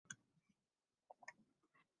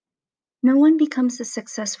No one becomes a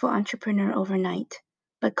successful entrepreneur overnight,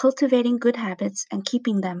 but cultivating good habits and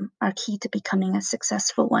keeping them are key to becoming a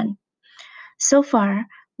successful one. So far,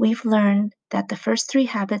 we've learned that the first three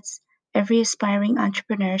habits every aspiring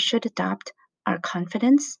entrepreneur should adopt are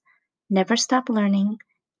confidence, never stop learning,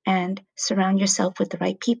 and surround yourself with the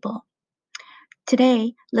right people.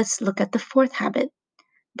 Today, let's look at the fourth habit,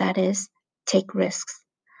 that is, take risks.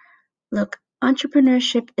 Look,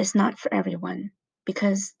 entrepreneurship is not for everyone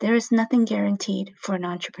because there is nothing guaranteed for an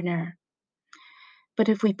entrepreneur. But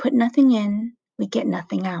if we put nothing in, we get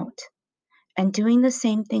nothing out. And doing the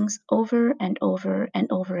same things over and over and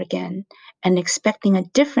over again and expecting a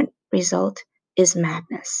different result is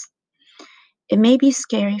madness. It may be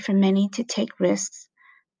scary for many to take risks,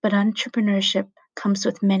 but entrepreneurship comes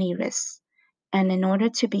with many risks. And in order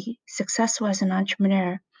to be successful as an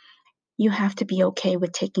entrepreneur, you have to be okay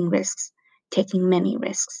with taking risks, taking many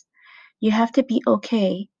risks. You have to be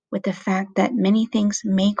okay with the fact that many things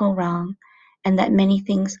may go wrong and that many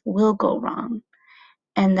things will go wrong,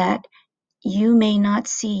 and that you may not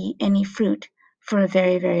see any fruit for a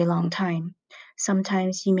very, very long time.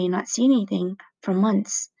 Sometimes you may not see anything for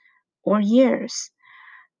months or years,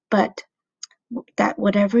 but that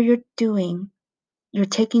whatever you're doing, you're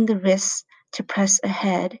taking the risks to press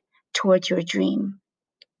ahead towards your dream.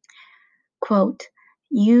 Quote,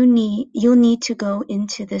 you'll need to go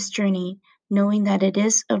into this journey knowing that it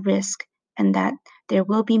is a risk and that there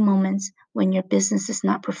will be moments when your business is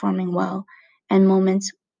not performing well and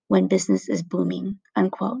moments when business is booming,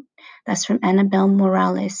 unquote. That's from Annabelle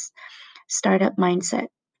Morales, Startup Mindset.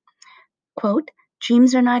 Quote,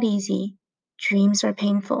 dreams are not easy. Dreams are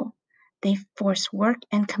painful. They force work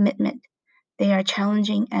and commitment. They are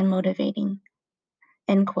challenging and motivating.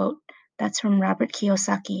 End quote. That's from Robert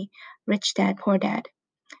Kiyosaki, Rich Dad, Poor Dad.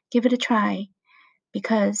 Give it a try,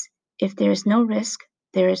 because if there is no risk,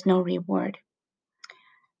 there is no reward.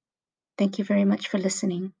 Thank you very much for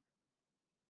listening.